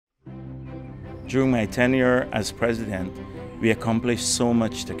During my tenure as president, we accomplished so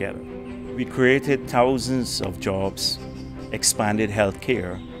much together. We created thousands of jobs, expanded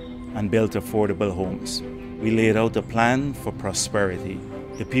healthcare, and built affordable homes. We laid out a plan for prosperity.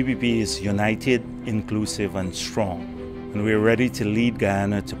 The PPP is united, inclusive, and strong, and we're ready to lead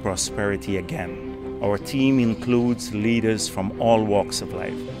Guyana to prosperity again. Our team includes leaders from all walks of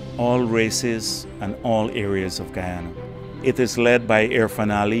life, all races, and all areas of Guyana. It is led by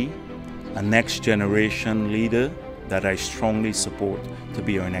Irfan Ali, a next-generation leader that I strongly support to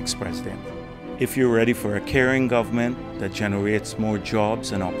be our next president. If you're ready for a caring government that generates more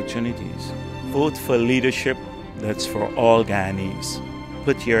jobs and opportunities, vote for leadership that's for all Guyanese.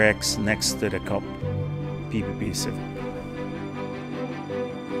 Put your X next to the cup. PPP Civic.